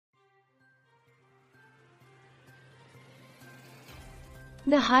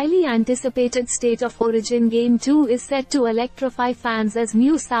The highly anticipated State of Origin Game 2 is set to electrify fans as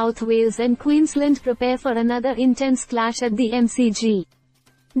New South Wales and Queensland prepare for another intense clash at the MCG.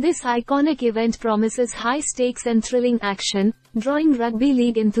 This iconic event promises high stakes and thrilling action, drawing rugby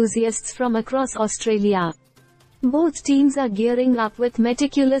league enthusiasts from across Australia. Both teams are gearing up with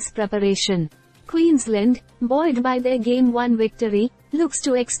meticulous preparation. Queensland, buoyed by their Game 1 victory, looks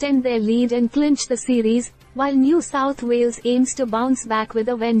to extend their lead and clinch the series, while New South Wales aims to bounce back with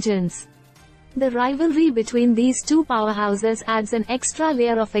a vengeance. The rivalry between these two powerhouses adds an extra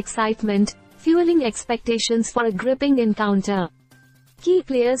layer of excitement, fueling expectations for a gripping encounter. Key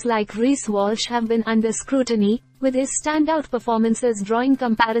players like Reece Walsh have been under scrutiny, with his standout performances drawing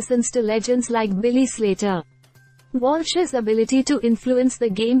comparisons to legends like Billy Slater. Walsh's ability to influence the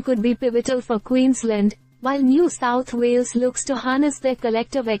game could be pivotal for Queensland, while New South Wales looks to harness their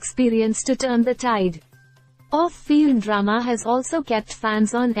collective experience to turn the tide. Off-field drama has also kept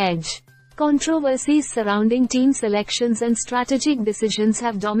fans on edge. Controversies surrounding team selections and strategic decisions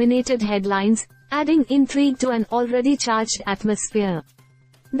have dominated headlines, adding intrigue to an already charged atmosphere.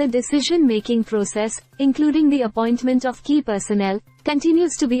 The decision-making process, including the appointment of key personnel,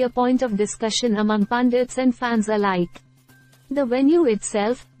 continues to be a point of discussion among pundits and fans alike. The venue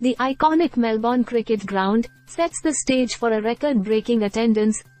itself, the iconic Melbourne Cricket Ground, sets the stage for a record-breaking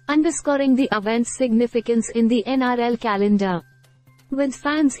attendance, underscoring the event's significance in the NRL calendar. With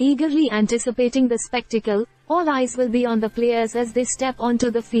fans eagerly anticipating the spectacle, all eyes will be on the players as they step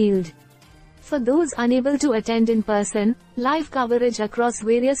onto the field. For those unable to attend in person, live coverage across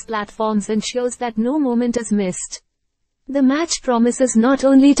various platforms ensures that no moment is missed. The match promises not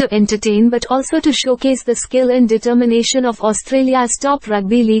only to entertain but also to showcase the skill and determination of Australia's top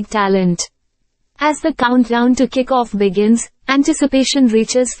rugby league talent. As the countdown to kick-off begins, anticipation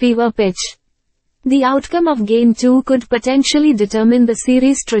reaches fever pitch. The outcome of Game 2 could potentially determine the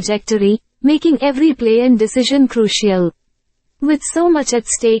series' trajectory, making every play and decision crucial. With so much at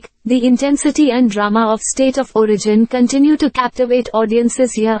stake, the intensity and drama of State of Origin continue to captivate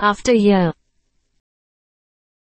audiences year after year.